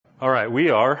All right, we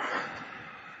are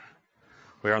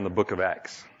in the book of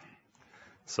Acts.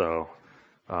 So,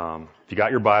 if you got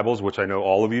your Bibles, which I know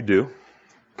all of you do,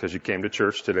 because you came to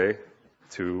church today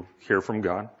to hear from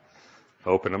God,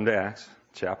 open them to Acts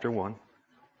chapter 1.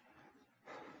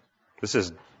 This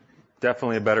is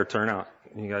definitely a better turnout.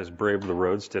 You guys braved the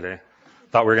roads today.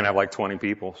 Thought we were going to have like 20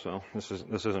 people, so this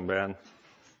isn't bad.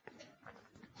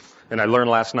 And I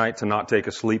learned last night to not take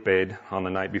a sleep aid on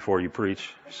the night before you preach,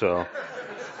 so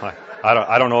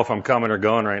I don't know if I'm coming or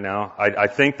going right now. I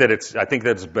think that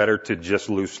it's better to just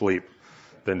lose sleep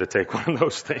than to take one of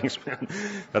those things, man.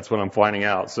 That's what I'm finding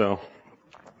out. So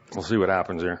we'll see what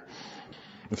happens here.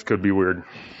 This could be weird.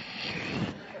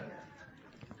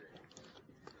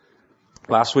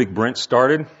 Last week Brent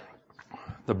started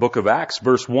the book of Acts,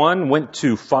 verse 1, went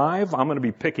to 5. I'm going to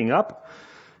be picking up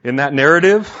in that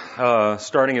narrative,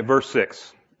 starting at verse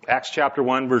 6. Acts chapter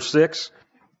 1, verse 6.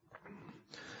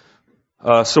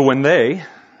 So when they,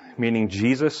 meaning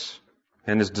Jesus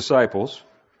and his disciples,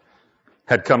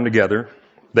 had come together,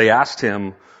 they asked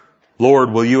him, Lord,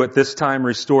 will you at this time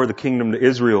restore the kingdom to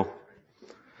Israel?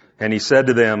 And he said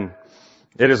to them,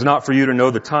 it is not for you to know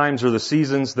the times or the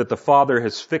seasons that the Father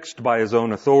has fixed by his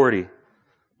own authority,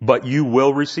 but you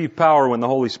will receive power when the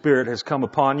Holy Spirit has come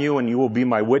upon you, and you will be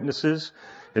my witnesses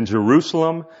in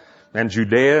Jerusalem and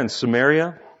Judea and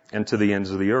Samaria and to the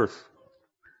ends of the earth.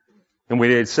 And when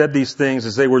they had said these things,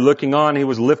 as they were looking on, he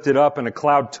was lifted up, and a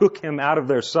cloud took him out of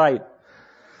their sight.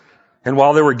 And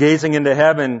while they were gazing into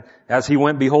heaven, as he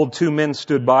went, behold, 2 men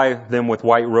stood by them with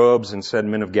white robes and said,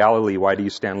 Men of Galilee, why do you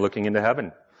stand looking into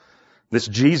heaven? This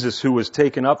Jesus who was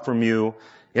taken up from you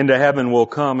into heaven will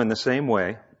come in the same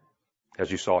way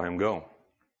as you saw him go.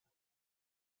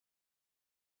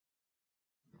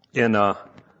 In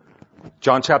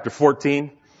John chapter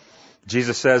 14,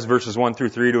 Jesus says, verses 1 through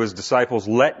 3 to his disciples,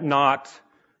 let not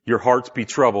your hearts be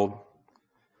troubled.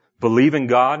 Believe in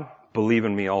God, believe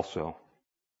in me also.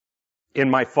 In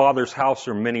my Father's house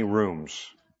are many rooms.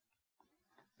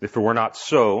 If it were not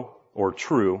so, or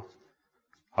true,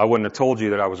 I wouldn't have told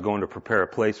you that I was going to prepare a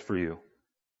place for you.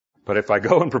 But if I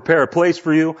go and prepare a place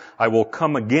for you, I will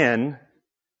come again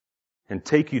and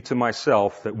take you to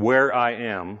myself, that where I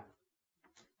am,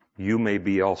 you may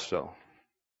be also.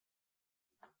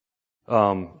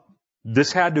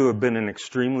 This had to have been an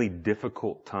extremely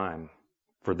difficult time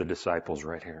for the disciples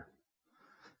right here.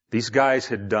 These guys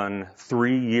had done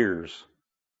 3 years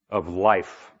of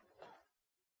life,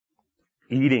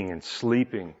 eating and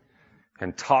sleeping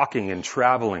and talking and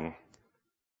traveling,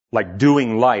 like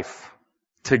doing life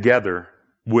together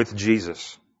with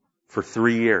Jesus for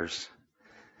 3 years.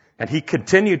 And he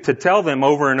continued to tell them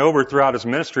over and over throughout his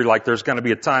ministry, like there's going to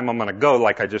be a time I'm going to go,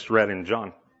 like I just read in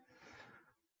John.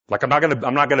 Like I'm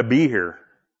not going to be here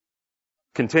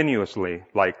continuously,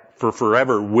 like for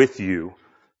forever with you.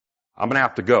 I'm going to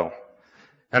have to go.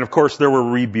 And of course there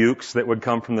were rebukes that would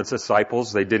come from the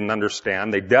disciples. They didn't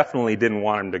understand. They definitely didn't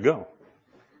want him to go.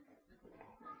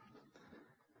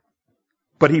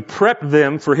 But he prepped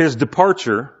them for his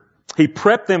departure. He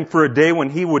prepped them for a day when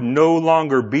he would no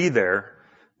longer be there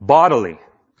bodily.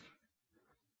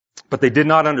 But they did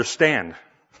not understand.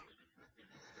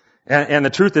 And the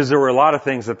truth is there were a lot of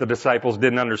things that the disciples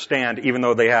didn't understand, even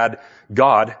though they had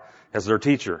God as their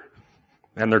teacher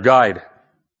and their guide.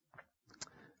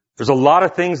 There's a lot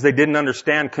of things they didn't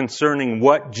understand concerning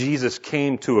what Jesus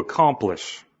came to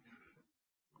accomplish.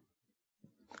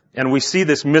 And we see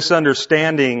this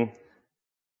misunderstanding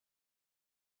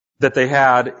that they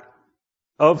had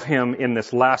of him in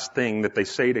this last thing that they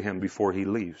say to him before he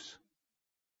leaves.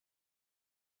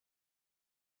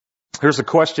 Here's a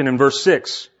question in verse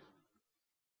 6.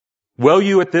 Will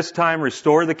you at this time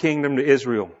restore the kingdom to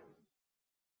Israel?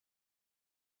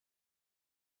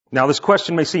 Now this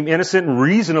question may seem innocent and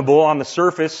reasonable on the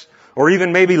surface, or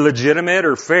even maybe legitimate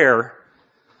or fair,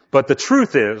 but the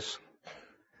truth is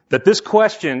that this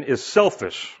question is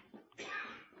selfish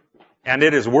and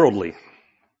it is worldly.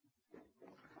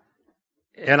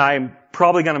 And I'm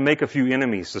probably going to make a few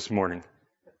enemies this morning,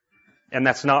 and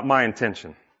that's not my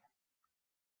intention.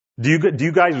 Do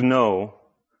you guys know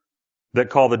that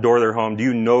call the door their home? Do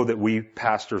you know that we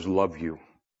pastors love you?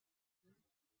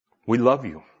 We love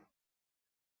you.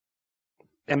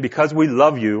 And because we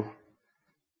love you,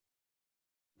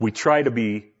 we try to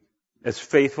be as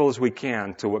faithful as we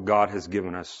can to what God has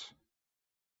given us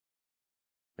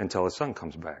until his son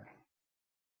comes back.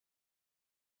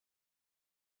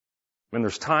 And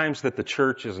there's times that the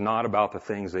church is not about the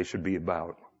things they should be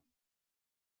about.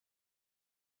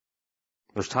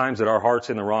 There's times that our heart's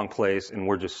in the wrong place and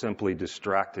we're just simply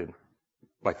distracted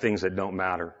by things that don't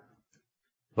matter,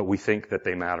 but we think that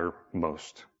they matter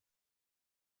most.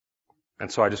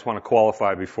 And so I just want to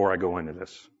qualify before I go into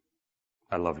this.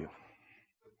 I love you.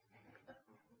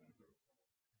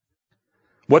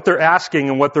 What they're asking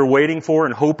and what they're waiting for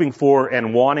and hoping for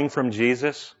and wanting from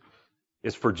Jesus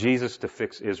is for Jesus to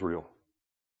fix Israel.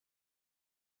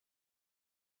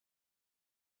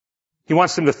 He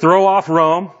wants them to throw off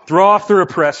Rome, throw off their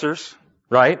oppressors,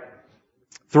 right?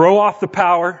 Throw off the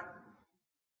power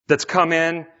that's come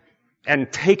in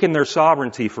and taken their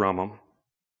sovereignty from them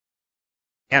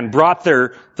and brought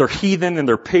their heathen and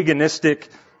their paganistic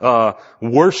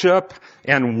worship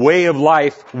and way of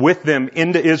life with them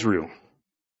into Israel.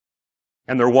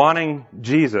 And they're wanting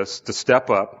Jesus to step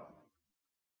up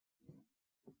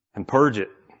and purge it.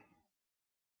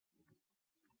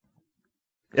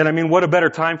 And I mean, what a better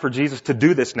time for Jesus to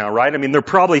do this now, right? I mean, they're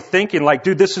probably thinking like,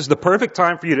 dude, this is the perfect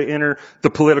time for you to enter the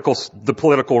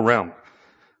political realm.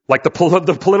 Like the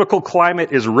political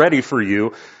climate is ready for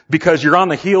you because you're on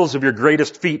the heels of your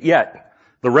greatest feat yet,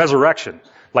 the resurrection.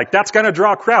 Like that's going to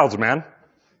draw crowds, man.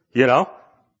 You know?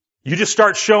 You just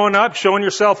start showing up, showing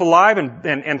yourself alive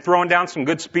and throwing down some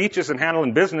good speeches and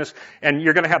handling business, and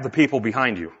you're going to have the people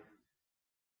behind you.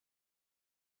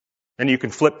 And you can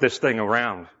flip this thing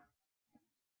around.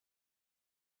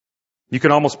 You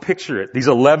can almost picture it. These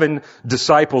 11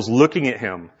 disciples looking at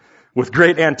him with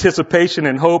great anticipation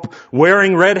and hope,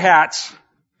 wearing red hats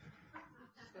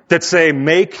that say,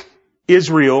 "Make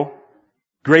Israel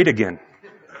great again."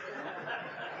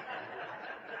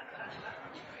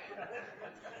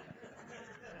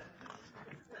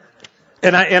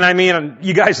 And I mean,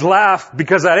 you guys laugh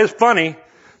because that is funny,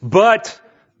 but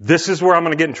this is where I'm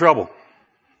going to get in trouble.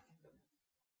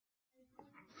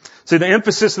 See, the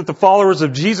emphasis that the followers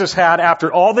of Jesus had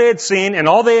after all they had seen and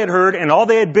all they had heard and all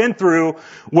they had been through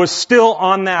was still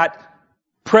on that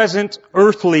present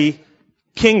earthly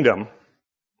kingdom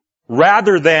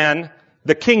rather than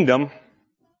the kingdom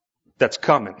that's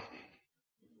coming.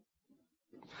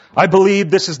 I believe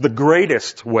this is the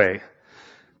greatest way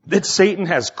that Satan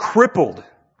has crippled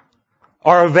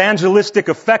our evangelistic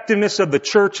effectiveness of the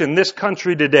church in this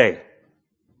country today.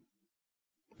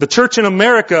 The church in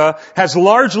America has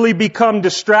largely become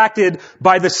distracted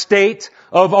by the state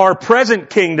of our present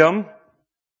kingdom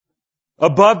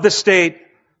above the state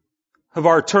of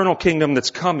our eternal kingdom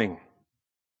that's coming.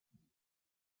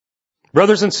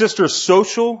 Brothers and sisters,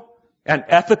 social and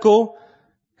ethical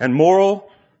and moral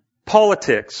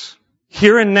politics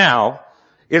here and now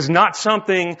is not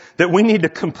something that we need to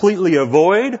completely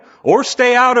avoid or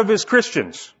stay out of as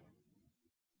Christians.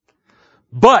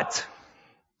 But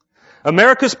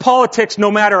America's politics, no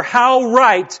matter how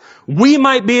right we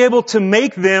might be able to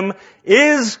make them,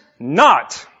 is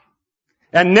not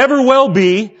and never will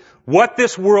be what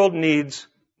this world needs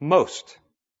most.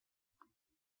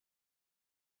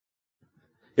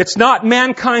 It's not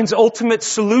mankind's ultimate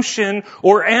solution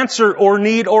or answer or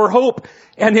need or hope.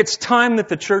 And it's time that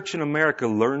the church in America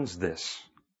learns this.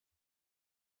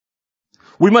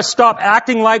 We must stop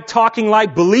acting like, talking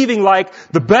like, believing like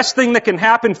the best thing that can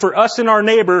happen for us and our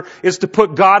neighbor is to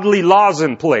put godly laws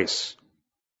in place.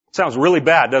 Sounds really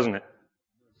bad, doesn't it?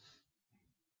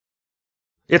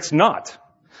 It's not.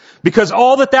 Because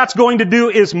all that that's going to do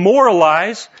is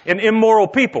moralize an immoral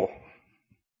people.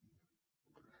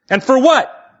 And for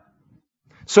what?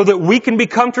 So that we can be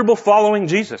comfortable following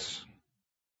Jesus.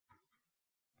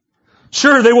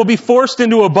 Sure, they will be forced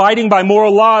into abiding by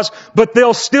moral laws, but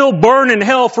they'll still burn in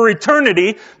hell for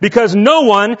eternity because no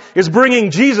one is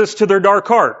bringing Jesus to their dark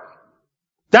heart.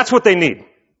 That's what they need.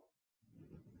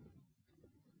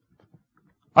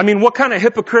 I mean, what kind of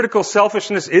hypocritical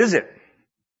selfishness is it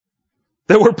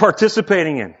that we're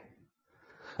participating in?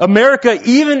 America,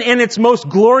 even in its most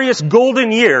glorious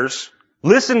golden years,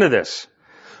 listen to this,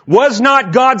 was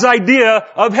not God's idea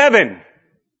of heaven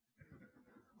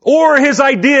or His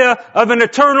idea of an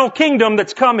eternal kingdom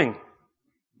that's coming.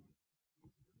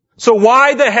 So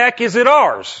why the heck is it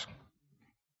ours?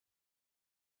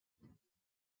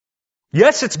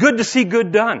 Yes, it's good to see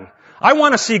good done. I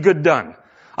want to see good done.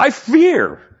 I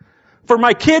fear for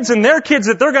my kids and their kids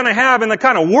that they're going to have in the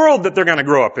kind of world that they're going to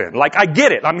grow up in. Like, I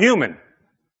get it. I'm human.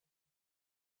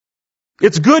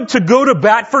 It's good to go to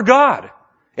bat for God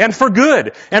and for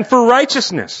good and for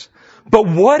righteousness. But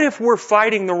what if we're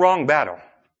fighting the wrong battle?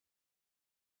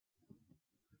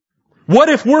 What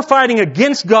if we're fighting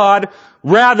against God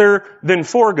rather than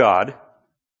for God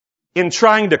in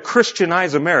trying to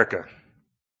Christianize America?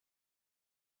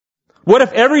 What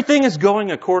if everything is going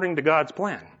according to God's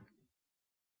plan?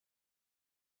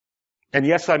 And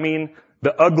yes, I mean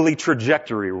the ugly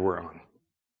trajectory we're on.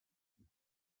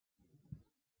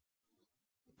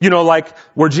 You know, like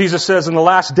where Jesus says in the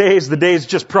last days, the days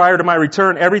just prior to my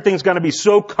return, everything's going to be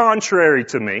so contrary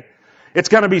to me. It's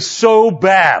going to be so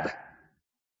bad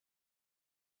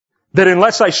that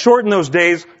unless I shorten those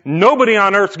days, nobody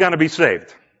on earth's going to be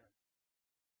saved.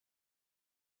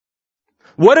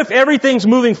 What if everything's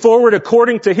moving forward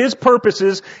according to His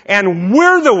purposes and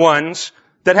we're the ones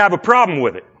that have a problem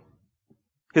with it?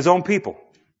 His own people.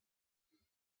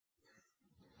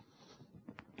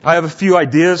 I have a few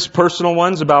ideas, personal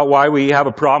ones, about why we have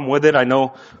a problem with it. I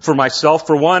know for myself,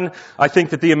 for one, I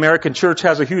think that the American church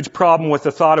has a huge problem with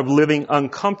the thought of living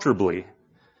uncomfortably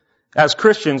as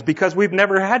Christians because we've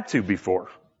never had to before.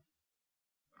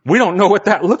 We don't know what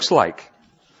that looks like.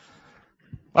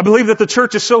 I believe that the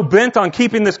church is so bent on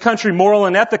keeping this country moral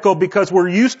and ethical because we're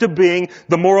used to being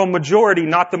the moral majority,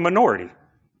 not the minority.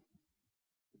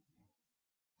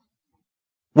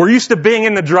 We're used to being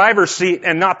in the driver's seat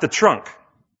and not the trunk.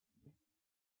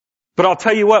 But I'll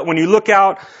tell you what, when you look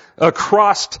out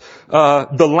across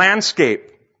the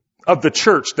landscape of the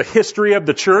church, the history of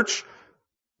the church,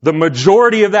 the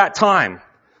majority of that time,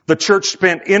 the church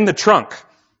spent in the trunk,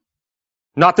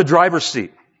 not the driver's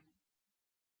seat.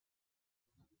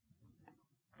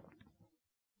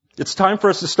 It's time for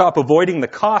us to stop avoiding the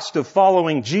cost of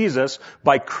following Jesus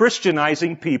by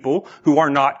Christianizing people who are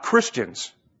not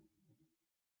Christians.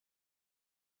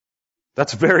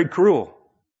 That's very cruel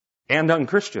and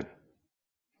unchristian.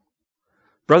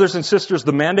 Brothers and sisters,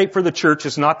 the mandate for the church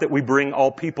is not that we bring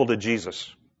all people to Jesus.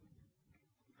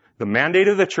 The mandate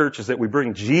of the church is that we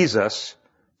bring Jesus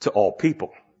to all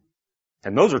people.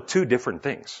 And those are two different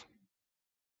things.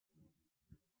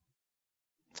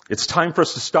 It's time for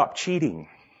us to stop cheating.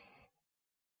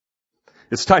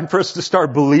 It's time for us to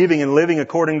start believing and living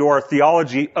according to our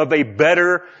theology of a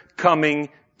better coming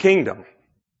kingdom.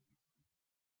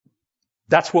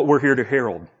 That's what we're here to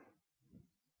herald.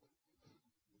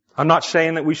 I'm not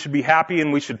saying that we should be happy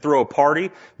and we should throw a party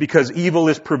because evil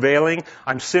is prevailing.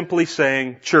 I'm simply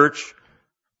saying, church,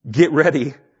 get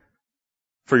ready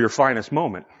for your finest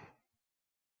moment.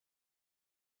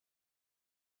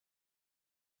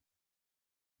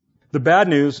 The bad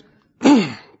news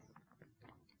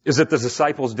is that the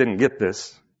disciples didn't get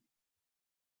this.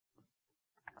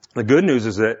 The good news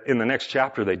is that in the next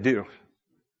chapter they do.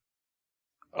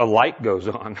 A light goes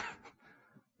on,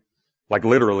 like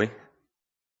literally,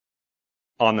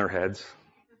 on their heads.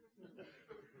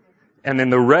 And then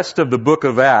the rest of the book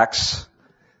of Acts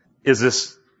is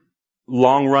this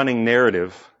long-running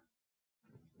narrative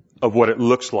of what it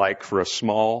looks like for a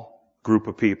small group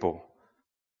of people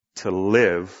to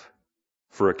live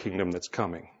for a kingdom that's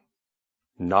coming,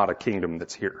 not a kingdom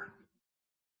that's here.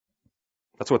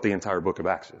 That's what the entire book of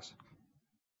Acts is.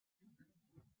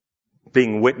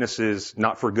 Being witnesses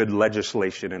not for good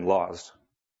legislation and laws,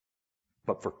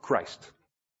 but for Christ.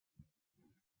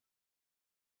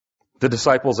 The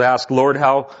disciples ask, Lord,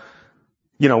 how,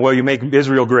 will you make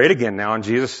Israel great again now? And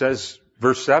Jesus says,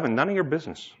 verse 7, none of your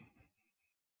business.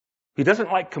 He doesn't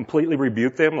completely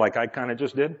rebuke them like I kind of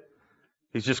just did.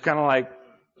 He's just kind of like,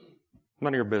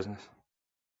 none of your business.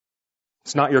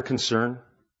 It's not your concern.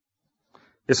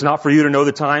 It's not for you to know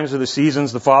the times or the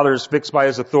seasons the Father is fixed by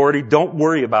His authority. Don't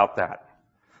worry about that.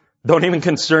 Don't even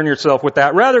concern yourself with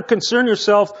that. Rather, concern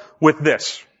yourself with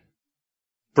this.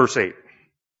 Verse 8.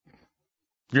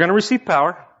 You're going to receive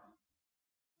power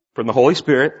from the Holy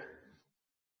Spirit.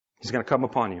 He's going to come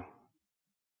upon you.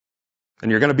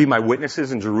 And you're going to be my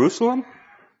witnesses in Jerusalem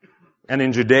and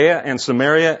in Judea and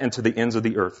Samaria and to the ends of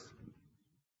the earth.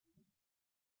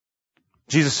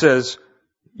 Jesus says,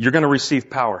 you're going to receive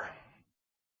power.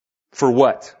 For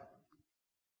what?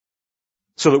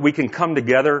 So that we can come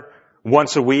together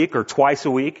once a week or twice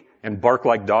a week and bark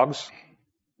like dogs?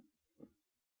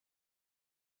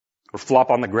 Or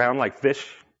flop on the ground like fish?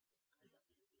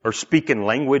 Or speak in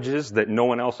languages that no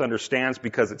one else understands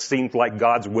because it seems like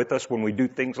God's with us when we do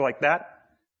things like that?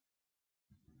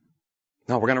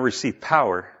 No, we're going to receive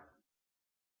power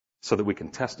so that we can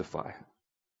testify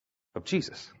of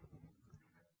Jesus.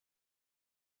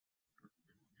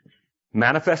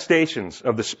 Manifestations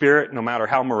of the Spirit, no matter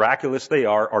how miraculous they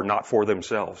are not for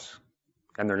themselves.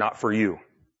 And they're not for you.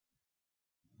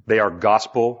 They are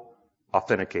gospel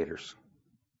authenticators.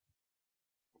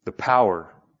 The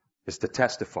power is to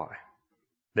testify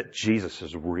that Jesus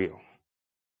is real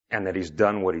and that He's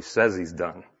done what He says He's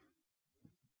done.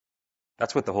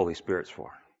 That's what the Holy Spirit's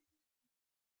for.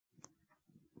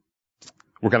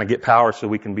 We're going to get power so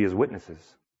we can be His witnesses.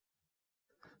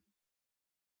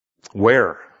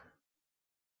 Where?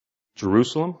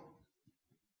 Jerusalem,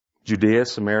 Judea,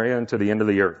 Samaria, and to the end of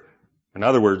the earth. In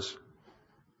other words,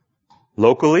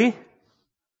 locally,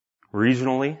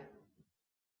 regionally,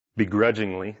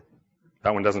 begrudgingly.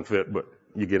 That one doesn't fit, but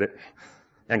you get it.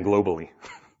 And globally.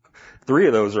 3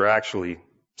 of those are actually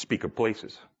speak of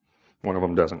places. One of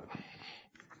them doesn't.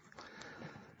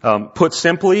 Put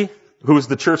simply, who is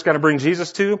the church got to bring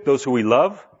Jesus to? Those who we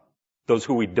love, those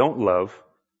who we don't love,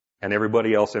 and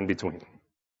everybody else in between.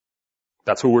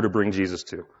 That's who we're to bring Jesus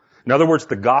to. In other words,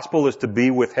 the gospel is to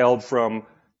be withheld from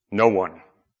no one.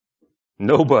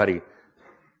 Nobody.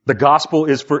 The gospel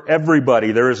is for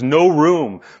everybody. There is no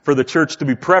room for the church to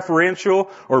be preferential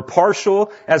or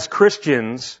partial as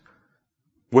Christians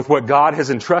with what God has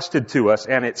entrusted to us,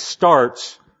 and it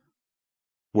starts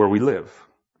where we live.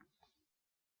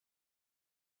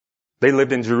 They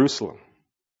lived in Jerusalem.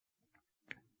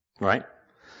 Right?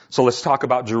 So let's talk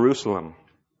about Jerusalem.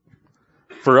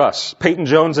 For us, Peyton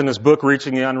Jones in his book,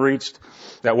 Reaching the Unreached,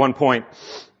 at one point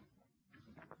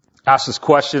asked this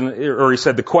question, or he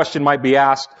said the question might be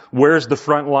asked, where's the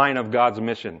front line of God's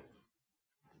mission?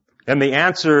 And the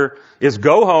answer is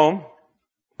go home,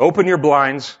 open your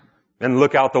blinds, and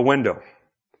look out the window.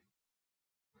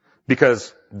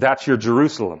 Because that's your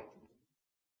Jerusalem.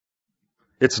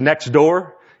 It's next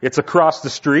door, it's across the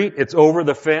street, it's over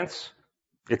the fence,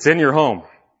 it's in your home.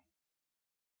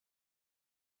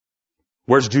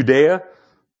 Where's Judea?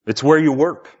 It's where you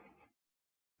work.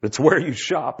 It's where you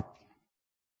shop.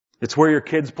 It's where your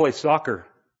kids play soccer.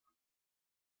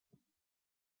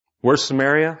 Where's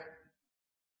Samaria?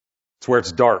 It's where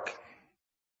it's dark.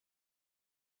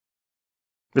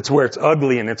 It's where it's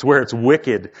ugly and it's where it's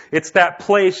wicked. It's that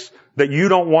place that you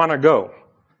don't want to go.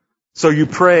 So you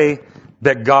pray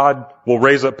that God will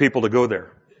raise up people to go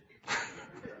there.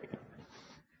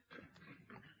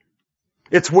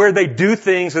 It's where they do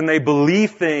things and they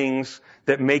believe things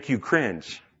that make you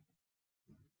cringe.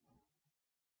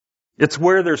 It's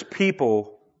where there's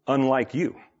people unlike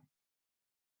you.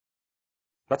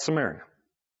 That's Samaria.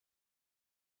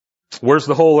 Where's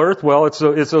the whole earth? Well, it's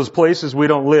those places we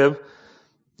don't live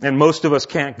and most of us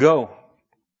can't go.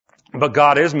 But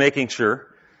God is making sure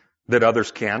that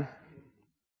others can.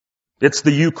 It's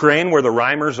the Ukraine where the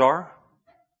Rhymers are.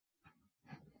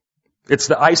 It's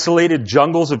the isolated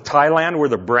jungles of Thailand where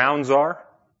the Browns are.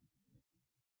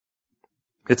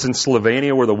 It's in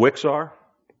Slovenia where the Wicks are.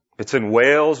 It's in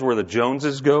Wales where the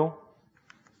Joneses go.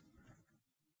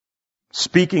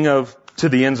 Speaking of to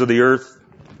the ends of the earth,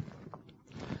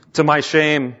 to my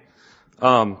shame,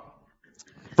 for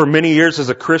many years as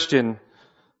a Christian,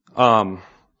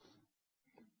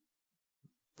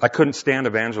 I couldn't stand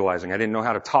evangelizing. I didn't know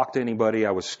how to talk to anybody.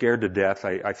 I was scared to death.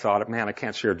 I thought, man, I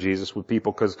can't share Jesus with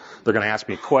people because they're going to ask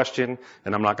me a question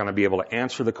and I'm not going to be able to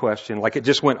answer the question. Like it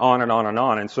just went on and on and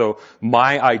on. And so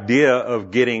my idea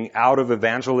of getting out of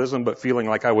evangelism but feeling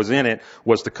like I was in it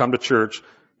was to come to church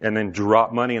and then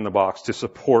drop money in the box to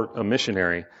support a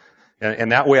missionary.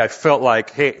 And that way I felt like,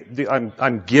 hey,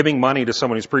 I'm giving money to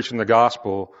someone who's preaching the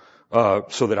gospel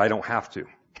so that I don't have to.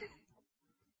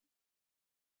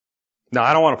 Now,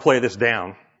 I don't want to play this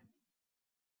down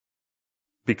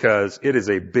because it is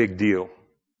a big deal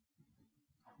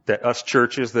that us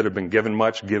churches that have been given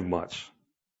much, give much.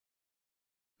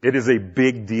 It is a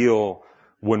big deal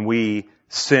when we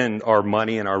send our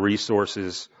money and our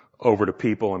resources over to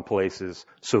people and places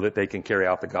so that they can carry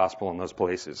out the gospel in those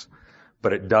places.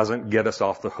 But it doesn't get us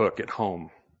off the hook at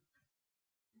home.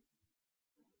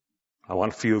 I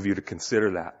want a few of you to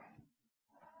consider that.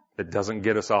 It doesn't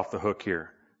get us off the hook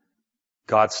here.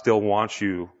 God still wants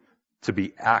you to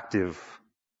be active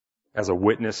as a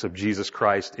witness of Jesus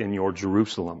Christ in your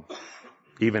Jerusalem,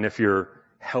 even if you're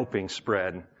helping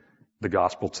spread the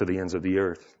gospel to the ends of the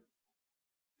earth.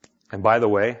 And by the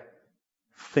way,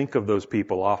 think of those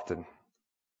people often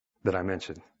that I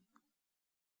mentioned.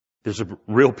 There's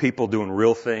real people doing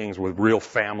real things with real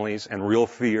families and real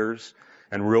fears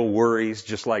and real worries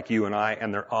just like you and I,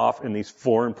 and they're off in these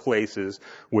foreign places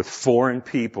with foreign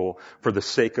people for the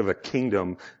sake of a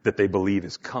kingdom that they believe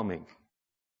is coming.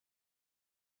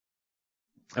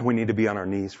 And we need to be on our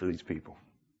knees for these people.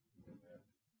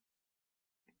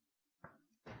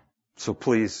 So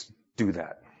please do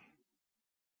that.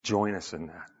 Join us in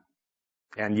that.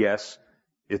 And yes,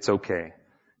 it's okay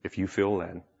if you feel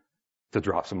led to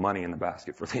drop some money in the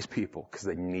basket for these people because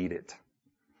they need it.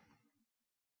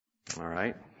 All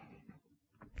right?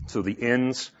 So the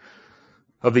ends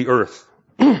of the earth.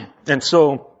 And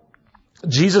so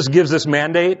Jesus gives this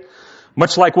mandate,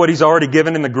 much like what he's already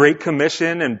given in the Great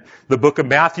Commission and the book of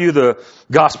Matthew, the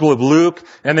Gospel of Luke,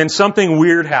 and then something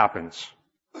weird happens.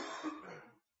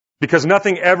 Because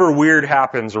nothing ever weird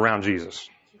happens around Jesus.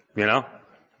 You know?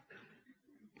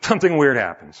 Something weird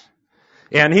happens.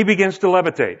 And he begins to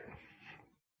levitate.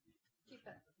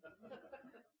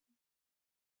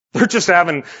 They're just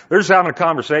having a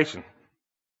conversation.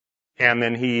 And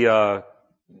then he has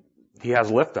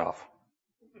liftoff.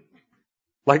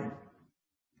 Like,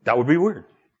 that would be weird.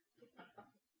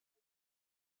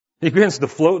 He begins to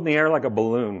float in the air like a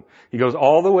balloon. He goes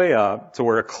all the way up to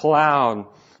where a cloud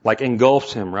like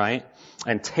engulfs him, right?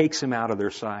 And takes him out of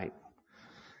their sight.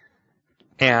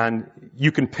 And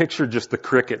you can picture just the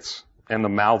crickets and the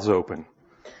mouths open.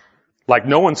 Like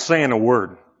no one's saying a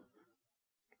word.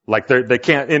 Like they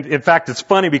can't, in fact, it's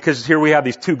funny because here we have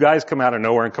these two guys come out of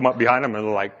nowhere and come up behind them and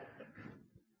they're like,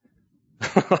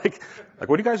 like,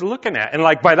 what are you guys looking at? And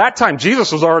like by that time,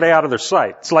 Jesus was already out of their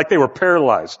sight. It's like they were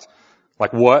paralyzed.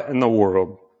 Like what in the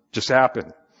world just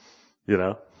happened? You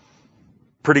know?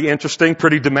 Pretty interesting,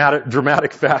 pretty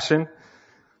dramatic fashion.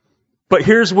 But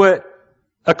here's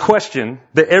a question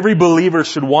that every believer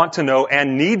should want to know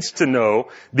and needs to know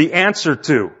the answer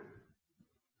to.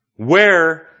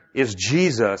 Where is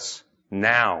Jesus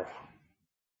now?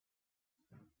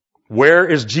 Where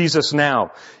is Jesus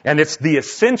now? And it's the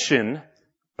ascension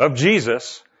of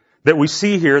Jesus that we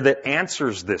see here that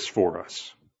answers this for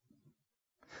us.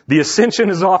 The ascension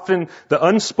is often the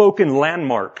unspoken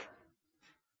landmark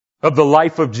of the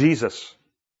life of Jesus.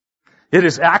 It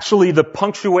is actually the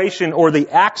punctuation or the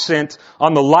accent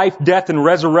on the life, death, and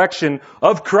resurrection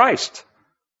of Christ.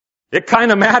 It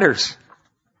kind of matters.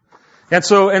 And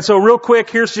so real quick,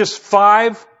 here's just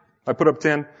 5, I put up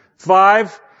 10,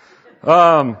 5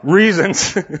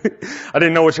 reasons. I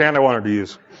didn't know which hand I wanted to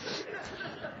use.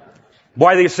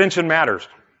 Why the ascension matters.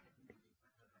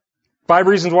 5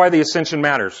 reasons why the ascension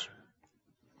matters.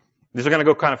 These are going to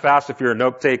go kind of fast. If you're a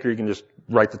note taker, you can just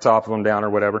write the top of them down or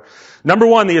whatever. Number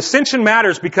 1, the ascension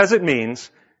matters because it means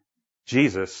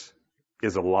Jesus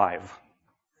is alive.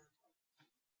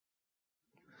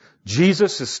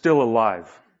 Jesus is still alive.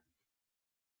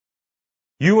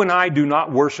 You and I do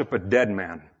not worship a dead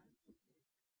man.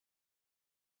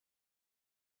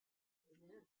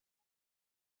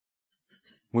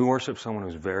 We worship someone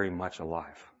who's very much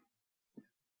alive.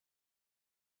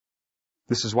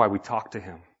 This is why we talk to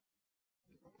Him.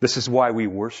 This is why we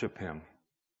worship Him.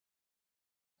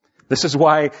 This is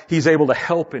why He's able to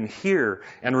help and hear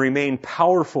and remain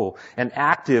powerful and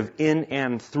active in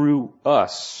and through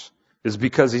us, is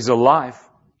because He's alive.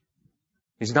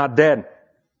 He's not dead.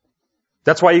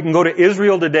 That's why you can go to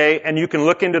Israel today and you can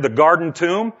look into the garden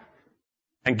tomb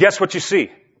and guess what you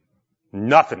see?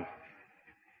 Nothing.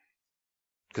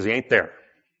 Because He ain't there.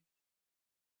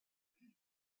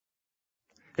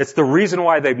 It's the reason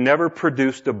why they've never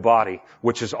produced a body,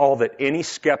 which is all that any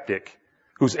skeptic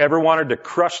who's ever wanted to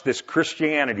crush this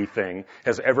Christianity thing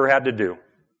has ever had to do.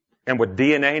 And with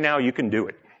DNA now, you can do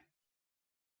it.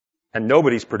 And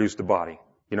nobody's produced a body.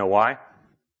 You know why?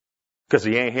 Because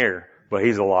He ain't here, but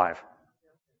He's alive.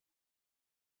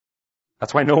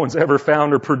 That's why no one's ever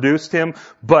found or produced Him,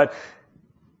 but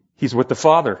He's with the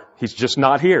Father. He's just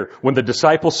not here. When the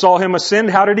disciples saw Him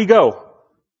ascend, how did He go?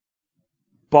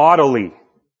 Bodily.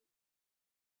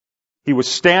 He was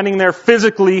standing there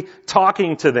physically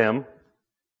talking to them,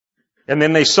 and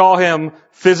then they saw Him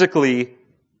physically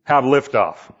have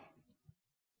liftoff.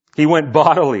 He went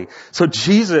bodily. So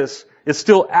Jesus is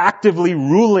still actively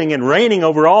ruling and reigning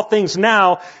over all things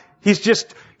now.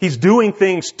 He's doing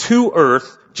things to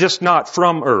earth, just not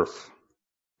from earth.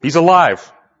 He's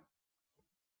alive.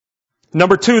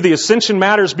 Number 2, the ascension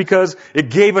matters because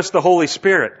it gave us the Holy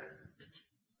Spirit.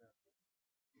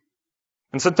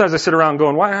 And sometimes I sit around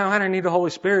going, why do I need the Holy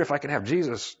Spirit if I can have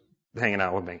Jesus hanging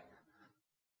out with me?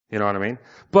 You know what I mean?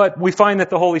 But we find that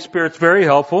the Holy Spirit's very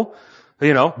helpful.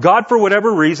 You know, God, for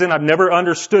whatever reason, I've never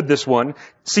understood this one,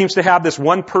 seems to have this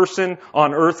one person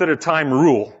on earth at a time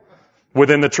rule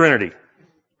within the Trinity.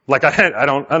 Like I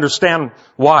don't understand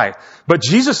why. But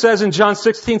Jesus says in John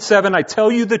 16:7, I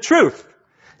tell you the truth.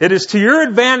 It is to your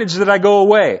advantage that I go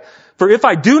away. For if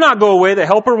I do not go away, the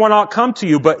Helper will not come to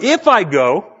you. But if I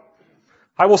go,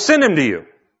 I will send Him to you.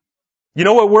 You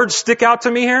know what words stick out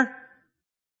to me here?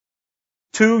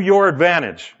 To your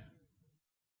advantage.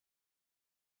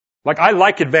 Like I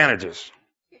like advantages.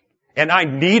 And I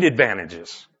need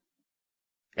advantages.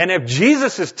 And if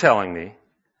Jesus is telling me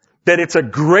that it's a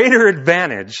greater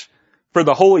advantage for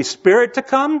the Holy Spirit to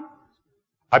come,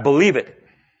 I believe it.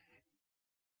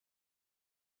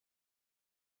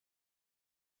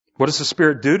 What does the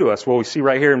Spirit do to us? Well, we see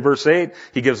right here in verse 8,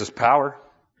 He gives us power.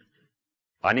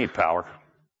 I need power.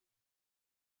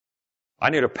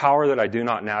 I need a power that I do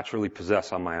not naturally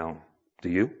possess on my own. Do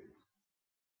you?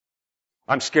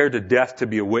 I'm scared to death to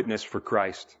be a witness for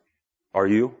Christ. Are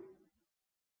you?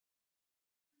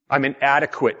 I'm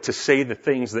inadequate to say the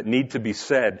things that need to be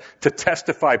said, to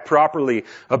testify properly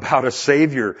about a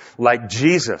Savior like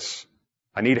Jesus.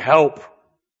 I need help.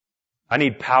 I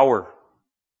need power.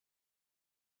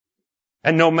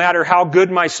 And no matter how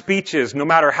good my speech is, no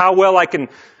matter how well I can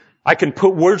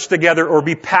put words together or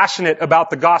be passionate about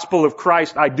the gospel of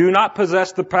Christ, I do not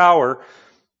possess the power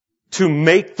to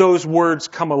make those words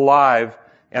come alive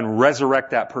and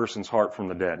resurrect that person's heart from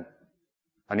the dead.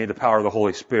 I need the power of the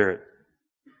Holy Spirit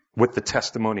with the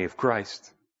testimony of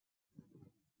Christ.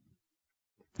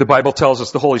 The Bible tells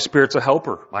us the Holy Spirit's a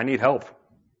helper. I need help.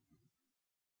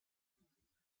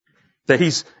 That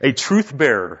He's a truth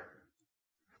bearer.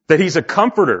 That He's a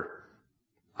comforter.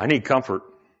 I need comfort.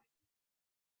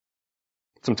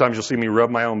 Sometimes you'll see me rub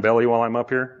my own belly while I'm up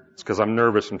here. It's because I'm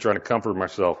nervous and trying to comfort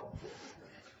myself.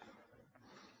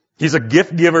 He's a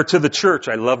gift giver to the church.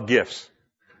 I love gifts.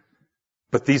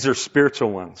 But these are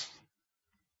spiritual ones.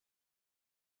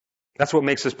 That's what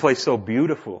makes this place so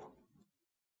beautiful.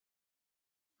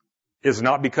 Is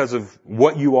not because of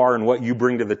what you are and what you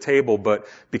bring to the table, but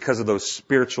because of those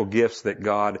spiritual gifts that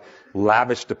God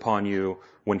lavished upon you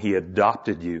when He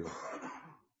adopted you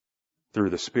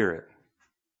through the Spirit.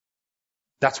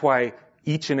 That's why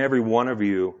each and every one of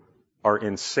you are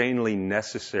insanely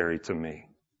necessary to me.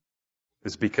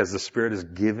 It's because the Spirit has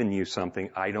given you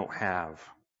something I don't have.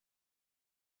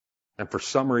 And for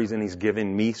some reason, He's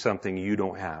given me something you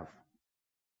don't have.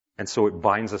 And so it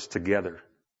binds us together.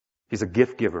 He's a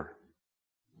gift giver.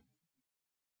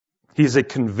 He's a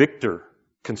convictor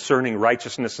concerning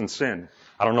righteousness and sin.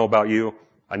 I don't know about you.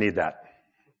 I need that.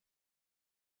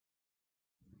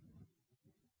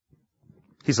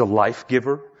 He's a life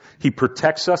giver. He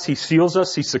protects us. He seals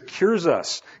us. He secures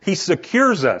us. He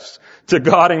secures us to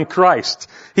God in Christ.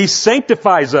 He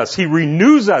sanctifies us. He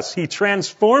renews us. He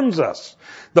transforms us.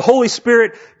 The Holy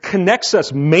Spirit connects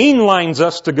us, mainlines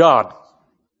us to God.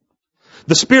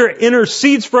 The Spirit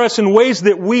intercedes for us in ways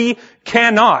that we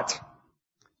cannot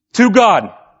to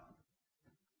God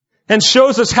and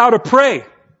shows us how to pray.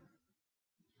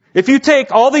 If you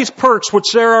take all these perks,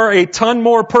 which there are a ton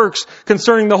more perks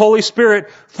concerning the Holy Spirit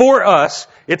for us,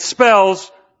 it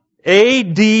spells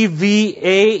ADVANTAGE,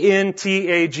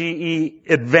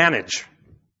 advantage.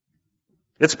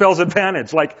 It spells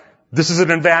advantage, like this is an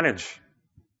advantage.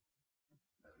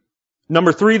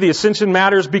 Number 3, the ascension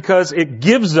matters because it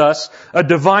gives us a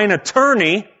divine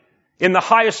attorney in the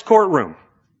highest courtroom.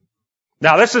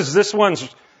 Now this one's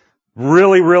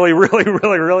really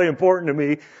important to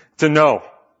me to know.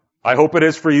 I hope it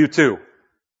is for you too.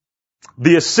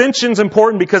 The ascension's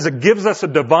important because it gives us a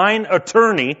divine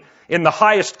attorney in the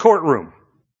highest courtroom.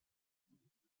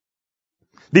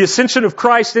 The ascension of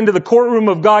Christ into the courtroom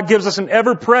of God gives us an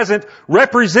ever-present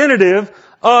representative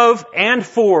of and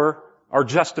for our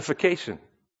justification.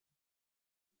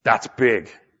 That's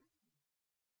big.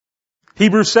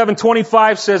 Hebrews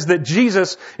 7:25 says that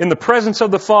Jesus, in the presence of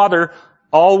the Father,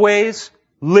 always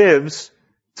lives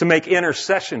to make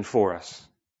intercession for us.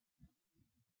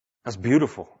 That's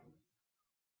beautiful.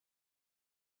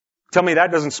 Tell me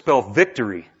that doesn't spell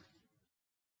victory.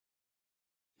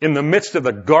 In the midst of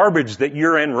the garbage that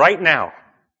you're in right now.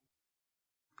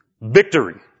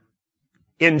 Victory.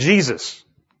 In Jesus.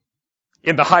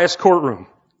 In the highest courtroom.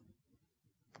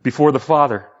 Before the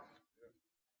Father.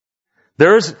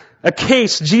 There's a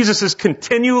case Jesus is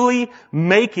continually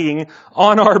making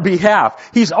on our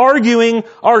behalf. He's arguing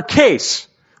our case,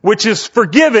 which is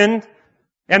forgiven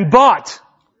and bought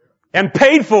and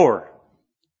paid for.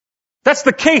 That's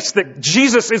the case that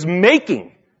Jesus is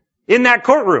making in that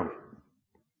courtroom.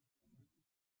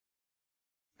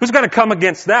 Who's going to come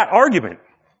against that argument?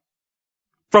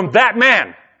 From that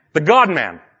man, the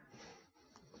God-man.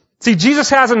 See, Jesus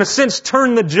has in a sense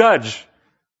turned the judge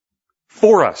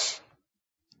for us.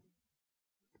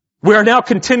 We are now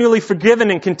continually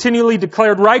forgiven and continually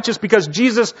declared righteous because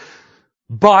Jesus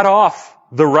bought off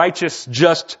the righteous,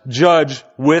 just judge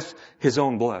with His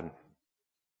own blood.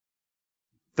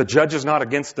 The judge is not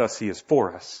against us, He is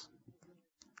for us.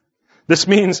 This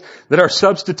means that our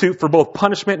substitute for both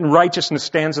punishment and righteousness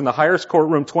stands in the highest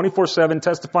courtroom 24/7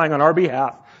 testifying on our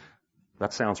behalf.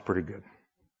 That sounds pretty good.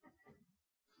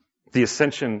 The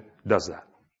ascension does that.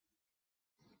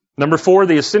 Number 4,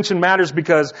 the ascension matters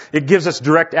because it gives us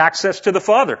direct access to the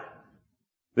Father.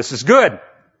 This is good.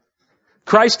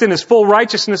 Christ in His full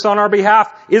righteousness on our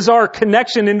behalf is our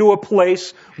connection into a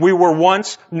place we were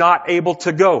once not able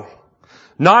to go.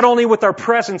 Not only with our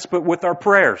presence, but with our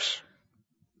prayers.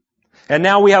 And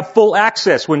now we have full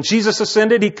access. When Jesus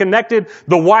ascended, He connected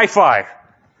the Wi-Fi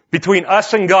between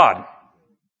us and God.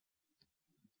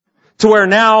 To where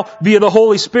now, via the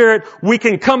Holy Spirit, we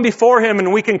can come before Him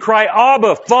and we can cry,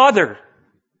 Abba, Father.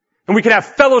 And we can have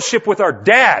fellowship with our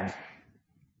Dad.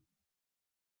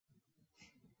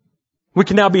 We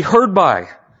can now be heard by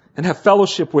and have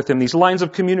fellowship with Him. These lines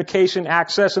of communication,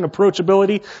 access, and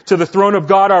approachability to the throne of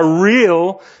God are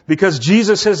real because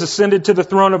Jesus has ascended to the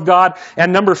throne of God.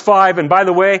 And number 5, and by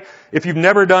the way, if you've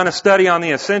never done a study on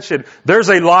the ascension, there's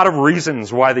a lot of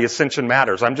reasons why the ascension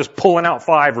matters. I'm just pulling out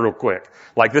 5 real quick.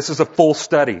 Like this is a full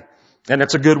study, and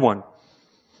it's a good one.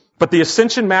 But the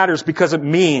ascension matters because it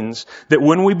means that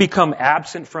when we become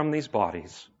absent from these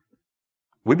bodies,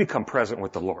 we become present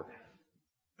with the Lord.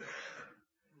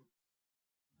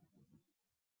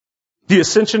 The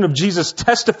ascension of Jesus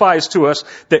testifies to us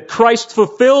that Christ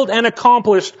fulfilled and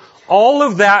accomplished all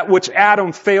of that which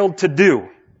Adam failed to do.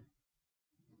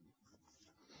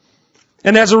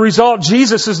 And as a result,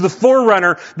 Jesus is the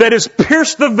forerunner that has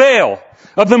pierced the veil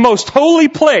of the most holy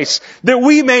place that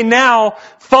we may now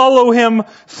follow Him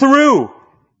through.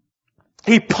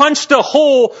 He punched a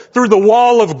hole through the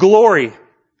wall of glory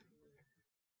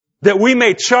that we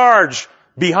may charge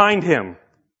behind Him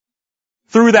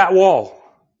through that wall.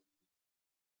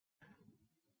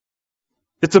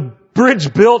 It's a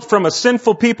bridge built from a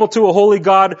sinful people to a holy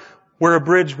God where a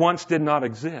bridge once did not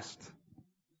exist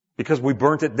because we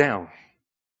burnt it down.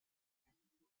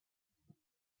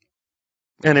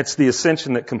 And it's the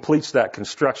ascension that completes that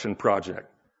construction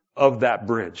project of that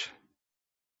bridge.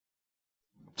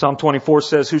 Psalm 24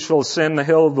 says, who shall ascend the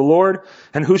hill of the Lord,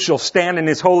 and who shall stand in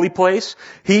His holy place?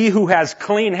 He who has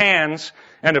clean hands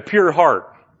and a pure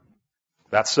heart.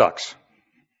 That sucks.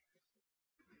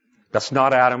 That's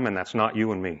not Adam, and that's not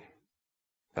you and me.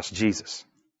 That's Jesus.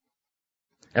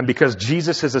 And because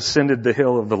Jesus has ascended the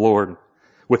hill of the Lord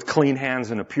with clean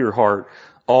hands and a pure heart,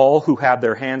 all who have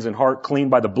their hands and heart cleaned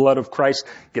by the blood of Christ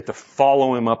get to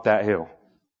follow Him up that hill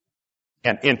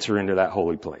and enter into that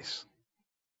holy place.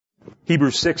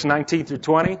 Hebrews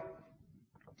 6:19-20.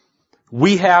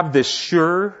 We have this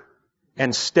sure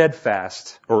and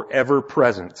steadfast or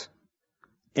ever-present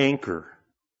anchor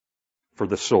for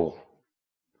the soul.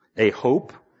 A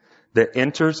hope that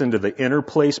enters into the inner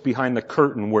place behind the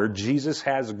curtain where Jesus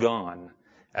has gone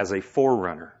as a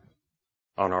forerunner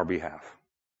on our behalf.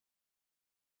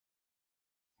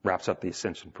 Wraps up the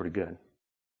ascension pretty good.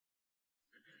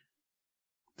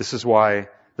 This is why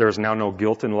there is now no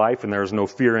guilt in life and there is no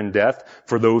fear in death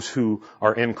for those who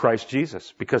are in Christ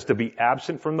Jesus. Because to be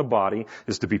absent from the body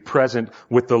is to be present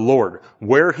with the Lord.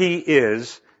 Where He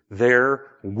is, there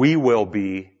we will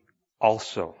be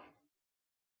also.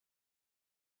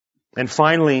 And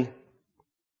finally,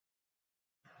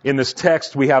 in this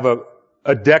text, we have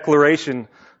a declaration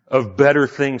of better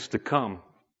things to come,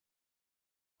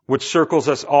 which circles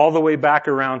us all the way back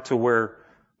around to where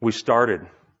we started.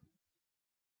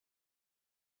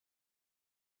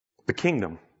 The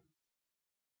kingdom.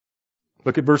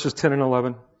 Look at verses 10 and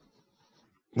 11.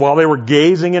 While they were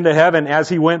gazing into heaven as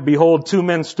He went, behold, 2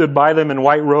 men stood by them in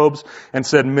white robes and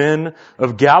said, Men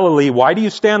of Galilee, why do you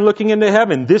stand looking into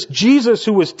heaven? This Jesus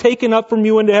who was taken up from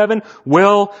you into heaven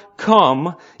will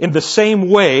come in the same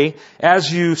way as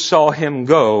you saw Him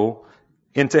go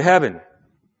into heaven.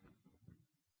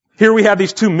 Here we have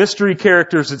these 2 mystery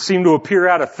characters that seem to appear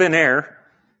out of thin air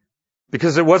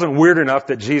because it wasn't weird enough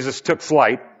that Jesus took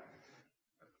flight.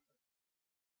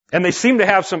 And they seem to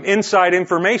have some inside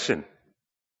information,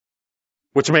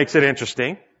 which makes it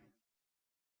interesting.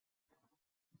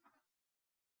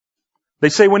 They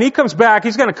say when He comes back,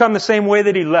 He's going to come the same way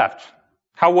that He left.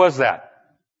 How was that?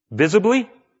 Visibly,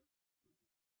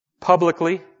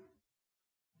 publicly,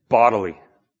 bodily.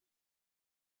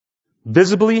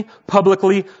 Visibly,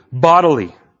 publicly,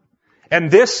 bodily. And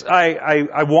this,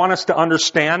 I want us to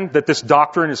understand that this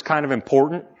doctrine is kind of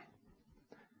important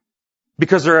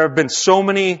because there have been so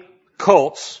many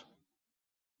cults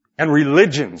and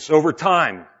religions over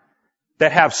time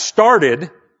that have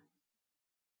started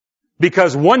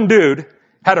because one dude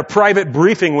had a private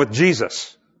briefing with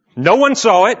Jesus. No one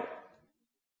saw it.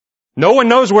 No one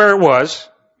knows where it was.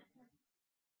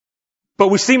 But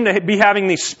we seem to be having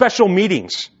these special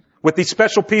meetings with these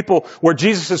special people where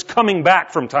Jesus is coming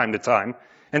back from time to time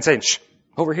and saying, shh,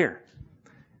 over here.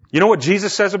 You know what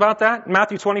Jesus says about that in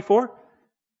Matthew 24?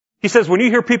 He says, when you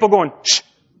hear people going, shh,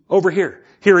 over here,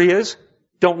 here He is,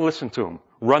 don't listen to Him.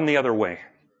 Run the other way.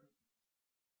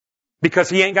 Because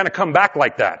He ain't going to come back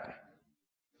like that.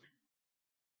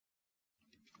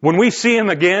 When we see Him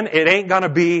again, it ain't going to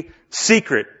be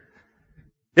secret.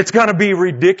 It's going to be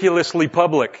ridiculously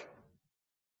public.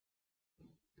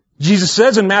 Jesus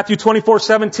says in Matthew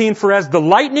 24:17, for as the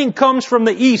lightning comes from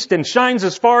the east and shines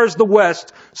as far as the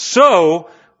west, so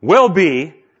will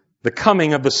be the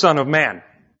coming of the Son of Man.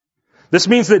 This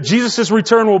means that Jesus'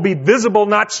 return will be visible,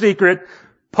 not secret,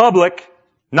 public,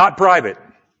 not private.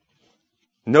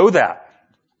 Know that.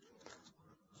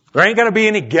 There ain't going to be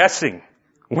any guessing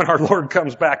when our Lord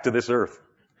comes back to this earth.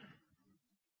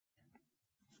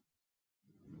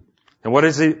 And what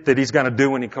is it that He's going to do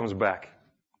when He comes back?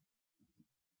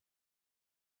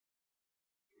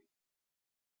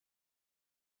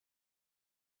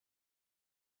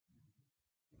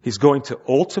 He's going to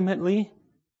ultimately,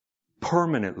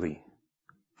 permanently,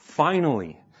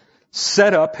 finally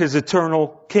set up His eternal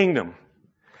kingdom.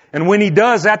 And when He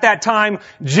does, at that time,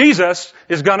 Jesus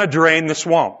is going to drain the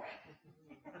swamp.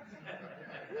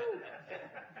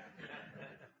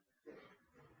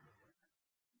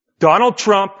 Donald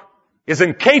Trump is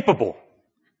incapable.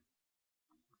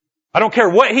 I don't care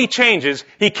what he changes,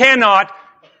 he cannot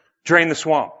drain the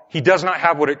swamp. He does not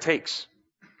have what it takes.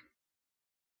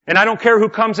 And I don't care who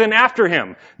comes in after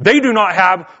him. They do not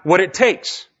have what it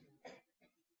takes.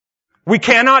 We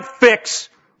cannot fix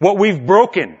what we've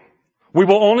broken. We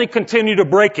will only continue to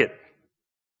break it.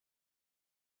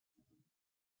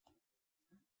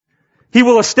 He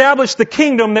will establish the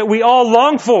kingdom that we all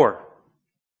long for.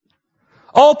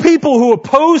 All people who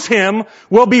oppose Him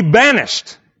will be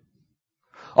banished.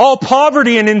 All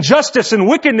poverty and injustice and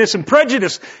wickedness and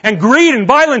prejudice and greed and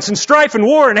violence and strife and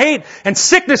war and hate and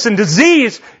sickness and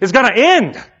disease is going to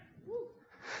end.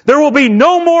 There will be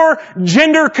no more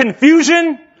gender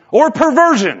confusion or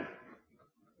perversion.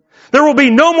 There will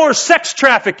be no more sex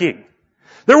trafficking.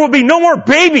 There will be no more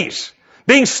babies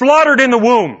being slaughtered in the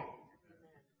womb.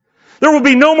 There will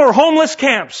be no more homeless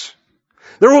camps.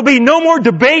 There will be no more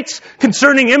debates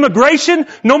concerning immigration,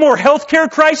 no more healthcare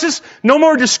crisis, no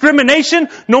more discrimination,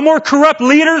 no more corrupt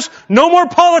leaders, no more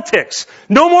politics,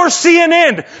 no more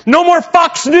CNN, no more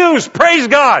Fox News. Praise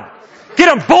God. Get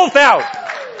them both out.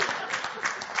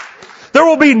 There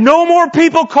will be no more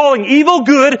people calling evil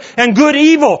good and good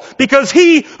evil, because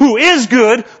He who is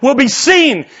good will be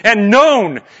seen and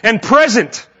known and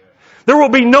present. There will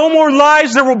be no more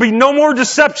lies. There will be no more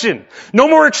deception. No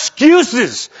more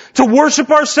excuses to worship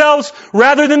ourselves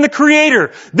rather than the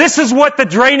Creator. This is what the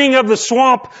draining of the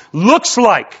swamp looks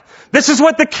like. This is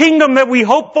what the kingdom that we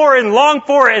hope for and long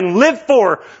for and live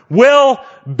for will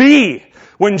be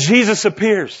when Jesus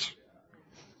appears.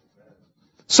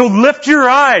 So lift your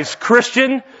eyes,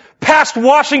 Christian, past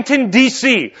Washington,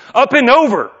 D.C., up and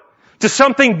over to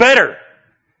something better.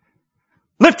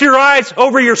 Lift your eyes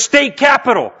over your state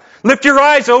capital. Lift your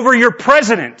eyes over your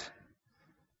president.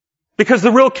 Because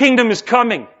the real kingdom is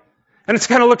coming. And it's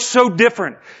going to look so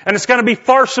different. And it's going to be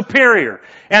far superior.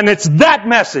 And it's that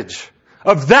message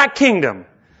of that kingdom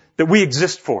that we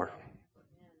exist for.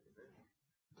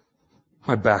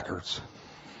 My back hurts.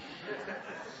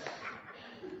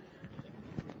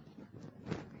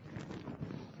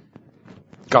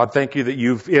 God, thank You that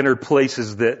You've entered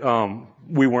places that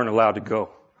we weren't allowed to go.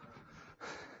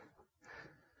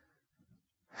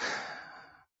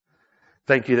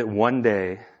 Thank You that one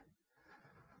day,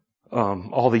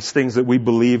 all these things that we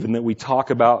believe and that we talk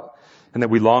about and that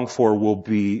we long for will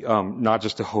be not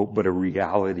just a hope, but a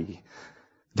reality.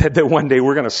 That one day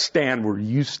we're going to stand where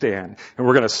You stand and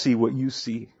we're going to see what You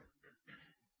see.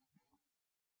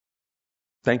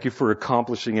 Thank You for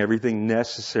accomplishing everything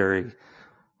necessary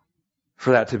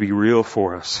for that to be real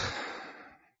for us.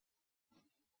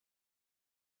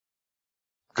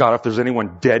 God, if there's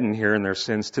anyone dead in here in their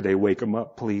sins today, wake them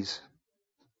up, please.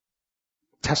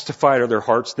 Testify to their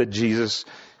hearts that Jesus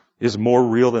is more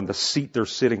real than the seat they're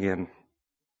sitting in,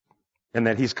 and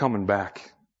that He's coming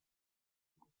back.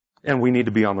 And we need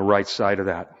to be on the right side of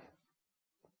that.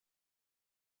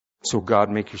 So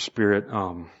God, make Your Spirit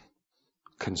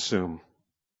consume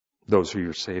those who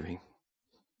You're saving.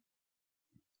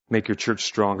 Make Your church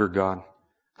stronger, God.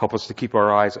 Help us to keep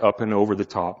our eyes up and over the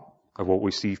top of what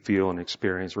we see, feel, and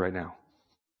experience right now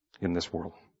in this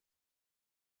world.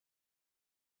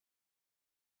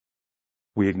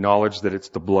 We acknowledge that it's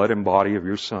the blood and body of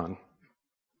Your Son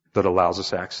that allows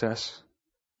us access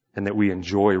and that we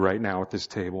enjoy right now at this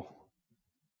table.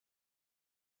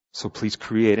 So please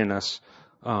create in us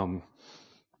a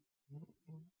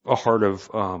heart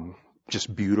of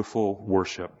just beautiful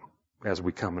worship as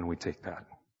we come and we take that.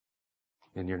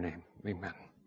 In Your name, amen.